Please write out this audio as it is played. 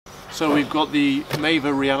So we've got the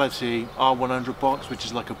Maver Reality R100 box, which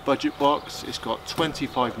is like a budget box. It's got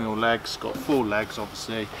 25mm legs, got 4 legs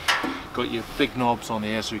obviously. Got your big knobs on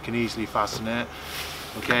here so you can easily fasten it.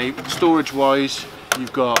 Okay, storage wise,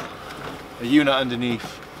 you've got a unit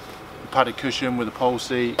underneath, a padded cushion with a pole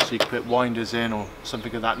seat, so you can put winders in or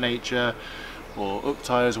something of that nature, or up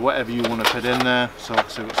tires, or whatever you want to put in there. So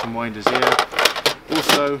obviously we've got some winders here.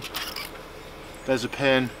 Also, there's a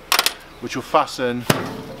pin which will fasten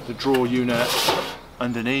the drawer unit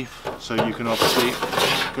underneath, so you can obviously,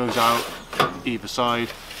 it goes out either side.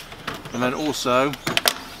 And then also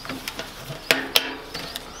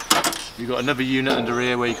you've got another unit under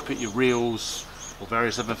here where you can put your reels or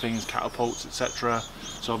various other things, catapults, etc.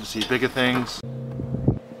 So obviously bigger things.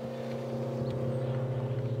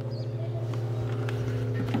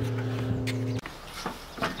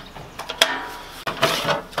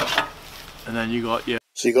 And then you got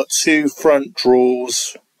you got 2 front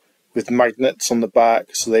drawers with magnets on the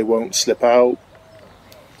back so they won't slip out.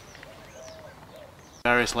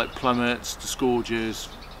 Various like plummets, disgorgers,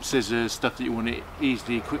 scissors, stuff that you want to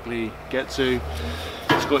easily, quickly get to.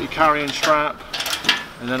 It's got your carrying strap,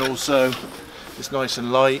 and then also it's nice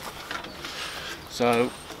and light. So,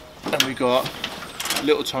 and we got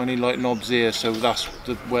little tiny light knobs here, so that's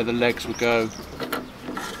where the legs will go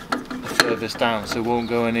the furthest down, so it won't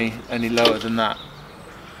go any lower than that.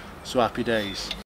 So happy days.